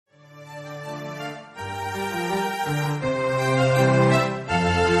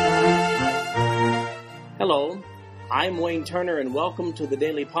I'm Wayne Turner, and welcome to the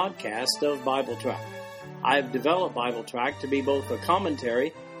daily podcast of Bible Track. I've developed Bible Track to be both a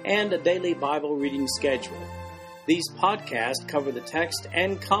commentary and a daily Bible reading schedule. These podcasts cover the text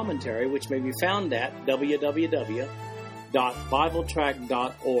and commentary, which may be found at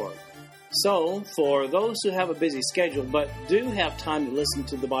www.bibletrack.org. So, for those who have a busy schedule but do have time to listen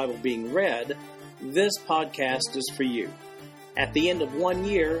to the Bible being read, this podcast is for you. At the end of 1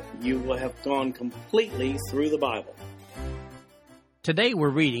 year, you will have gone completely through the Bible. Today we're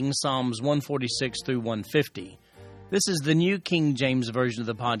reading Psalms 146 through 150. This is the New King James Version of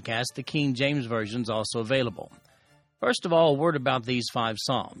the podcast. The King James Version is also available. First of all, a word about these 5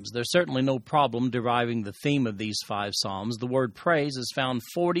 Psalms. There's certainly no problem deriving the theme of these 5 Psalms. The word praise is found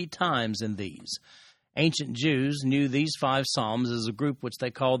 40 times in these. Ancient Jews knew these 5 Psalms as a group which they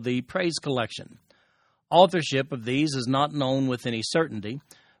called the Praise Collection. Authorship of these is not known with any certainty.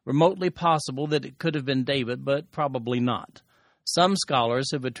 Remotely possible that it could have been David, but probably not. Some scholars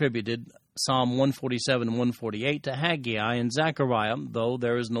have attributed Psalm 147 and 148 to Haggai and Zechariah, though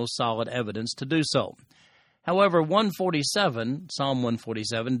there is no solid evidence to do so. However, Psalm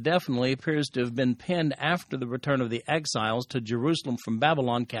 147, definitely appears to have been penned after the return of the exiles to Jerusalem from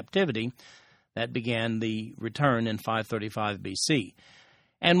Babylon captivity. That began the return in 535 B.C.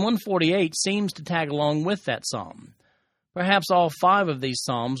 And 148 seems to tag along with that psalm. Perhaps all 5 of these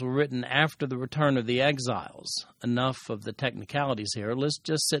psalms were written after the return of the exiles. Enough of the technicalities here. Let's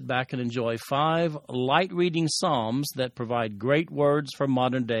just sit back and enjoy 5 light-reading psalms that provide great words for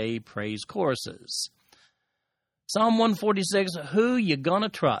modern-day praise choruses. Psalm 146, Who You Gonna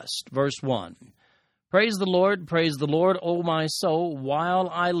Trust? Verse 1. Praise the Lord, O my soul. While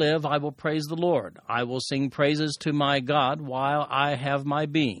I live, I will praise the Lord. I will sing praises to my God while I have my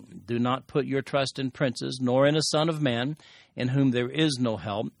being. Do not put your trust in princes, nor in a son of man, in whom there is no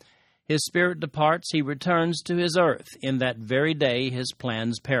help. His spirit departs, he returns to his earth. In that very day his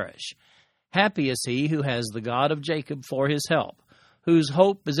plans perish. Happy is he who has the God of Jacob for his help, whose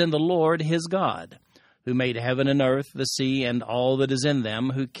hope is in the Lord his God, who made heaven and earth, the sea, and all that is in them,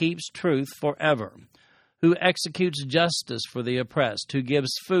 who keeps truth forever, who executes justice for the oppressed, who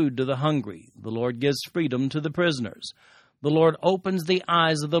gives food to the hungry. The Lord gives freedom to the prisoners. The Lord opens the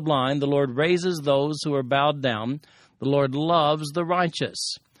eyes of the blind. The Lord raises those who are bowed down. The Lord loves the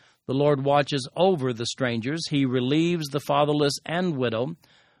righteous. The Lord watches over the strangers. He relieves the fatherless and widow.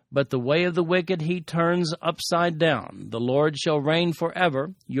 But the way of the wicked he turns upside down. The Lord shall reign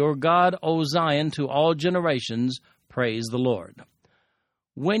forever. Your God, O Zion, to all generations, praise the Lord.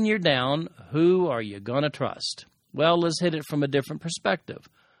 When you're down, who are you going to trust? Well, let's hit it from a different perspective.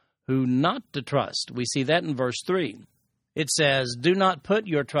 Who not to trust? We see that in verse 3. It says, Do not put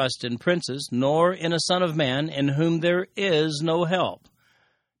your trust in princes, nor in a son of man, in whom there is no help.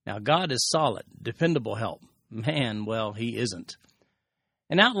 Now, God is solid, dependable help. Man, well, he isn't.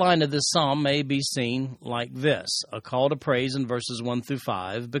 An outline of this psalm may be seen like this, a call to praise in verses 1 through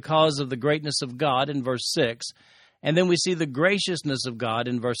 5, because of the greatness of God in verse 6, and then we see the graciousness of God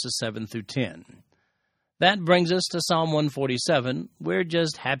in verses 7 through 10. That brings us to Psalm 147. We're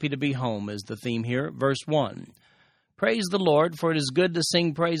just happy to be home is the theme here. Verse 1. Praise the Lord, for it is good to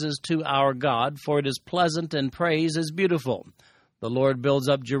sing praises to our God, for it is pleasant and praise is beautiful. The Lord builds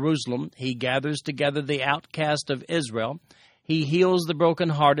up Jerusalem. He gathers together the outcast of Israel. He heals the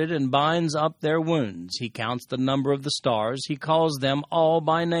brokenhearted and binds up their wounds. He counts the number of the stars. He calls them all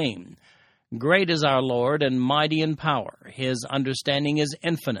by name. Great is our Lord and mighty in power. His understanding is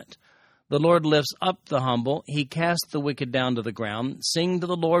infinite. The Lord lifts up the humble. He casts the wicked down to the ground. Sing to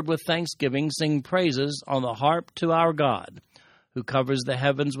the Lord with thanksgiving. Sing praises on the harp to our God, who covers the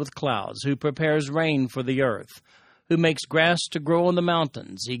heavens with clouds, who prepares rain for the earth, who makes grass to grow on the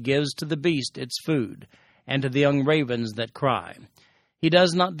mountains. He gives to the beast its food, and to the young ravens that cry. He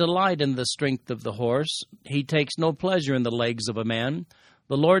does not delight in the strength of the horse. He takes no pleasure in the legs of a man.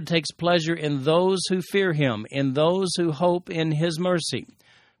 The Lord takes pleasure in those who fear him, in those who hope in his mercy.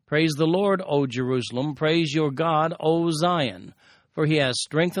 Praise the Lord, O Jerusalem. Praise your God, O Zion. For he has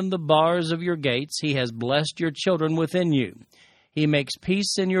strengthened the bars of your gates. He has blessed your children within you. He makes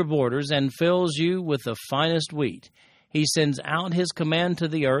peace in your borders and fills you with the finest wheat. He sends out his command to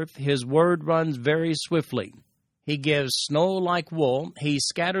the earth. His word runs very swiftly. He gives snow like wool. He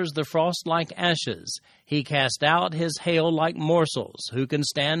scatters the frost like ashes. He casts out his hail like morsels. Who can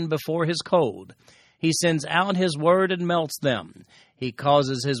stand before his cold? He sends out his word and melts them. He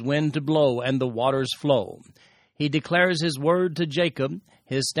causes his wind to blow and the waters flow. He declares his word to Jacob,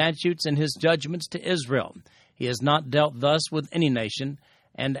 his statutes and his judgments to Israel. He has not dealt thus with any nation,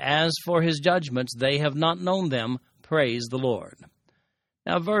 and as for his judgments, they have not known them. Praise the Lord.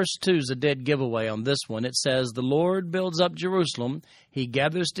 Now, verse 2 is a dead giveaway on this one. It says, "The Lord builds up Jerusalem. He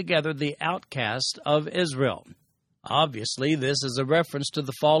gathers together the outcast of Israel." Obviously, this is a reference to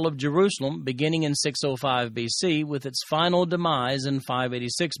the fall of Jerusalem beginning in 605 B.C. with its final demise in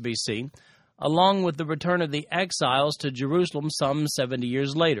 586 B.C., along with the return of the exiles to Jerusalem some 70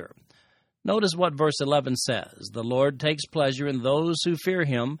 years later. Notice what verse 11 says. "The Lord takes pleasure in those who fear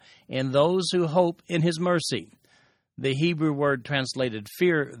him, in those who hope in his mercy." The Hebrew word translated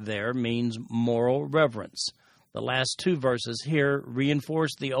fear there means moral reverence. The last two verses here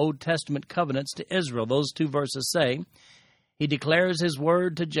reinforce the Old Testament covenants to Israel. Those two verses say, "He declares his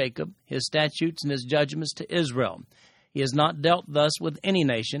word to Jacob, his statutes and his judgments to Israel. He has not dealt thus with any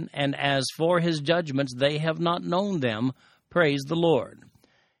nation, and as for his judgments, they have not known them. Praise the Lord."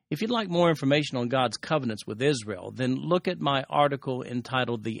 If you'd like more information on God's covenants with Israel, then look at my article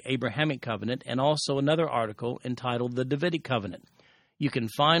entitled The Abrahamic Covenant and also another article entitled The Davidic Covenant. You can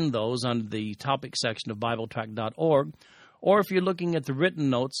find those under the topic section of BibleTrack.org, or if you're looking at the written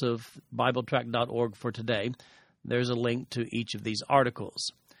notes of BibleTrack.org for today, there's a link to each of these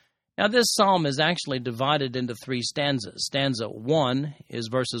articles. Now, this psalm is actually divided into three stanzas. Stanza 1 is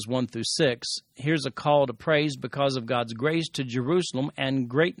verses 1 through 6. Here's a call to praise because of God's grace to Jerusalem and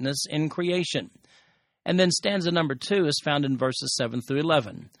greatness in creation. And then stanza number 2 is found in verses 7 through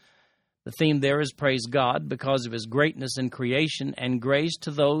 11. The theme there is praise God because of his greatness in creation and grace to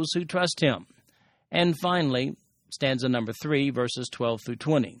those who trust him. And finally, stanza number 3, verses 12 through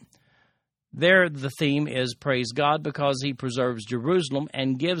 20. There, the theme is praise God because he preserves Jerusalem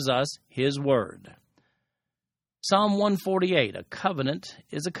and gives us his word. Psalm 148, a covenant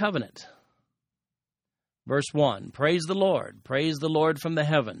is a covenant. Verse 1, praise the Lord from the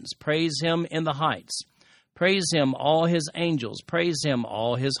heavens. Praise him in the heights. Praise him, all his angels. Praise him,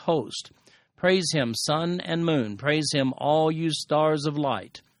 all his host. Praise him, sun and moon. Praise him, all you stars of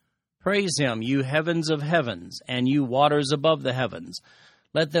light. Praise him, you heavens of heavens, and you waters above the heavens.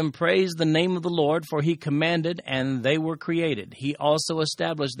 Let them praise the name of the Lord, for he commanded, and they were created. He also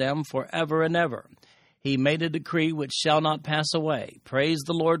established them forever and ever. He made a decree which shall not pass away. Praise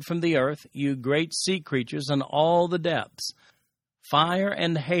the Lord from the earth, you great sea creatures and all the depths. Fire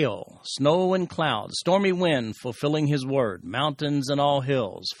and hail, snow and cloud, stormy wind fulfilling his word, mountains and all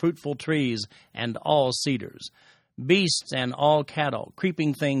hills, fruitful trees and all cedars, beasts and all cattle,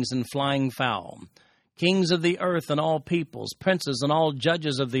 creeping things and flying fowl, kings of the earth and all peoples, princes and all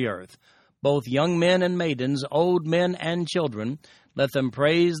judges of the earth, both young men and maidens, old men and children, let them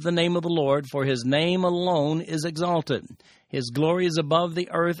praise the name of the Lord, for his name alone is exalted. His glory is above the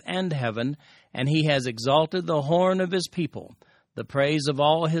earth and heaven, and he has exalted the horn of his people, the praise of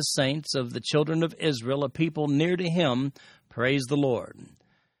all his saints, of the children of Israel, a people near to him. Praise the Lord.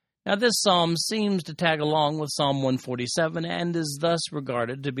 Now, this psalm seems to tag along with Psalm 147 and is thus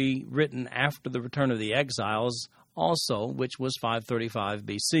regarded to be written after the return of the exiles also, which was 535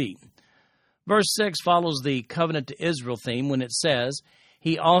 B.C. Verse 6 follows the covenant to Israel theme when it says,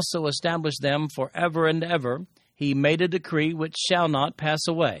 he also established them forever and ever. He made a decree which shall not pass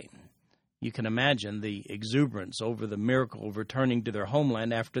away. You can imagine the exuberance over the miracle of returning to their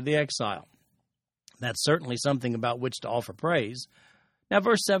homeland after the exile. That's certainly something about which to offer praise. Now,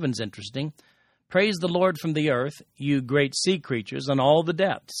 verse 7 is interesting. Praise the Lord from the earth, you great sea creatures and all the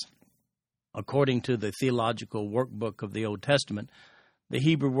depths. According to the Theological Workbook of the Old Testament, the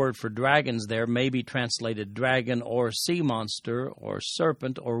Hebrew word for dragons there may be translated dragon or sea monster or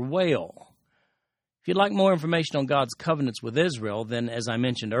serpent or whale. If you'd like more information on God's covenants with Israel, then, as I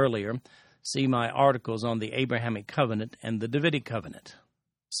mentioned earlier, see my articles on the Abrahamic Covenant and the Davidic Covenant.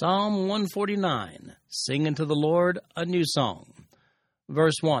 Psalm 149, sing unto the Lord a new song.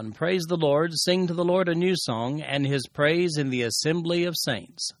 Verse 1, praise the Lord, sing to the Lord a new song, and his praise in the assembly of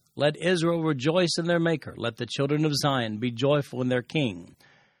saints. Let Israel rejoice in their Maker. Let the children of Zion be joyful in their King.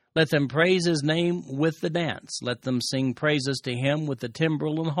 Let them praise his name with the dance. Let them sing praises to him with the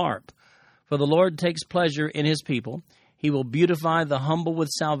timbrel and harp. For the Lord takes pleasure in his people. He will beautify the humble with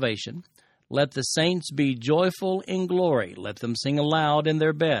salvation. Let the saints be joyful in glory. Let them sing aloud in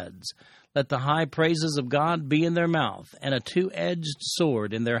their beds. Let the high praises of God be in their mouth, and a two-edged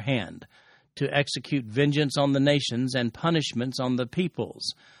sword in their hand, to execute vengeance on the nations and punishments on the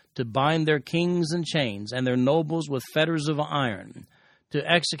peoples, to bind their kings in chains and their nobles with fetters of iron, to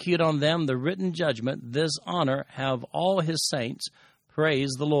execute on them the written judgment. This honor have all his saints.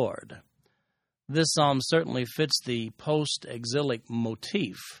 Praise the Lord. This psalm certainly fits the post-exilic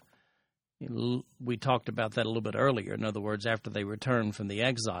motif. We talked about that a little bit earlier. In other words, after they returned from the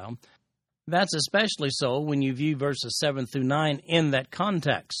exile. That's especially so when you view verses 7 through 9 in that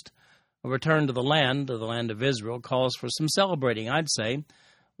context. A return to the land of Israel, calls for some celebrating, I'd say.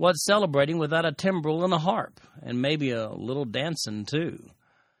 What's celebrating without a timbrel and a harp, and maybe a little dancing too?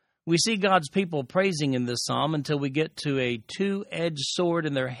 We see God's people praising in this psalm until we get to a two-edged sword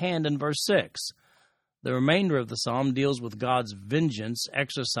in their hand in verse 6. The remainder of the psalm deals with God's vengeance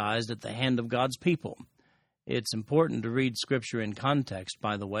exercised at the hand of God's people. It's important to read Scripture in context,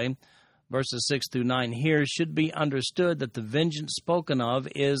 by the way. Verses 6 through 9 here should be understood that the vengeance spoken of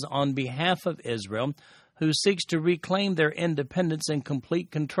is on behalf of Israel, who seeks to reclaim their independence and complete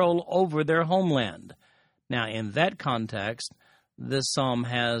control over their homeland. Now, in that context, this psalm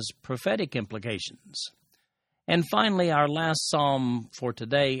has prophetic implications. And finally, our last psalm for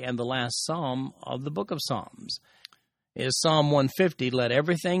today and the last psalm of the book of Psalms is Psalm 150, Let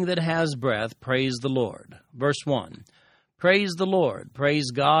everything that has breath praise the Lord. Verse 1, Praise the Lord, praise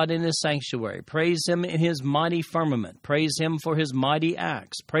God in His sanctuary, praise Him in His mighty firmament, praise Him for His mighty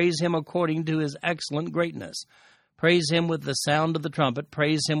acts, praise Him according to His excellent greatness, praise Him with the sound of the trumpet,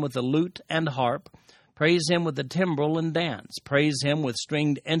 praise Him with the lute and harp, praise Him with the timbrel and dance, praise Him with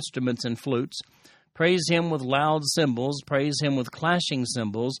stringed instruments and flutes, praise Him with loud cymbals, praise Him with clashing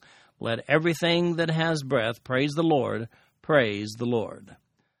cymbals, let everything that has breath praise the Lord, praise the Lord.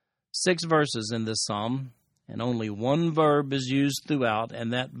 6 verses in this psalm, and only one verb is used throughout,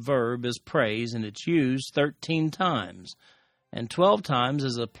 and that verb is praise, and it's used 13 times. And 12 times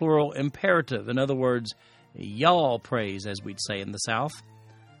is a plural imperative. In other words, y'all praise, as we'd say in the South.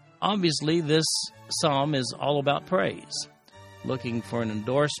 Obviously, this psalm is all about praise. Looking for an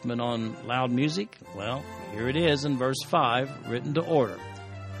endorsement on loud music? Well, here it is in verse 5, written to order.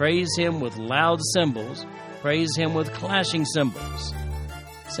 Praise Him with loud cymbals. Praise Him with clashing cymbals.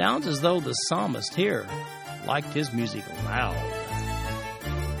 Sounds as though the psalmist here liked his music loud.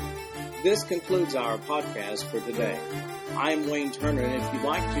 This concludes our podcast for today. I'm Wayne Turner, and if you'd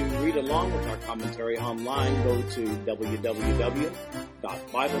like to read along with our commentary online, go to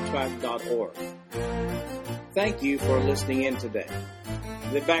www.bibletrack.org. Thank you for listening in today.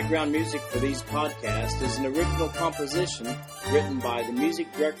 The background music for these podcasts is an original composition written by the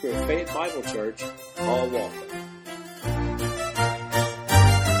music director of Fayette Bible Church, Paul Walker.